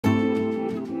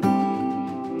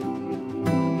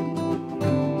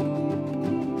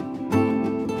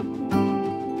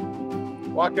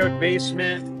Walkout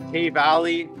basement, Tay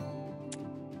Valley,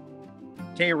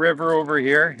 Tay River over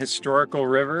here, historical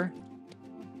river.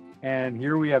 And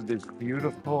here we have this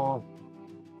beautiful,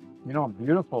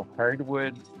 beautiful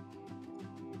hardwood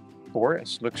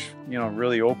forest. Looks,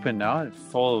 really open now. It's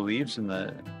full of leaves in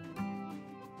the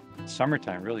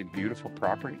summertime. Really beautiful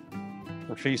property.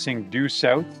 We're facing due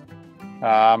south.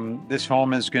 This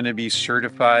home is going to be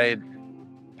certified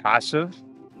passive.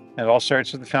 It all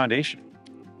starts with the foundation.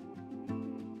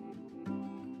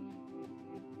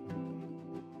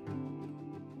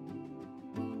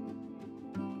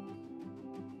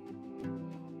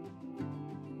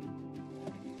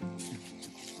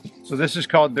 So this is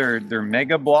called their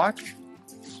mega block.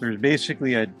 So there's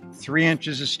basically 3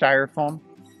 inches of styrofoam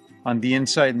on the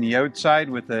inside and the outside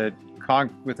with a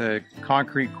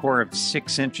concrete core of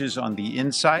 6 inches on the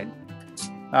inside.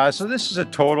 So this is a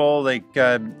total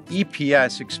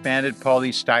EPS, expanded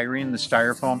polystyrene. The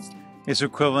styrofoam is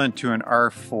equivalent to an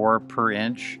R4 per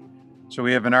inch. So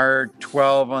we have an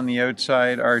R12 on the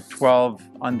outside, R12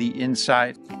 on the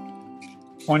inside,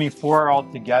 24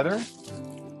 altogether.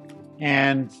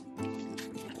 And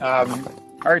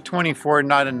R24,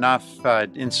 not enough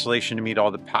insulation to meet all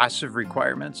the passive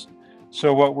requirements.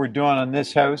 So what we're doing on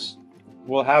this house,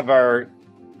 we'll have our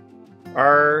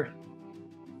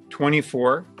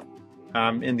R24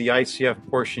 in the ICF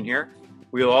portion here.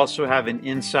 We'll also have an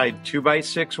inside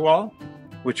 2x6 wall,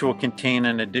 which will contain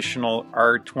an additional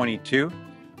R22,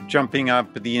 jumping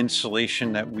up the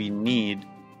insulation that we need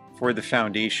for the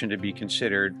foundation to be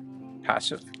considered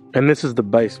passive. And this is the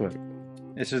basement.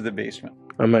 This is the basement.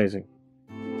 Amazing.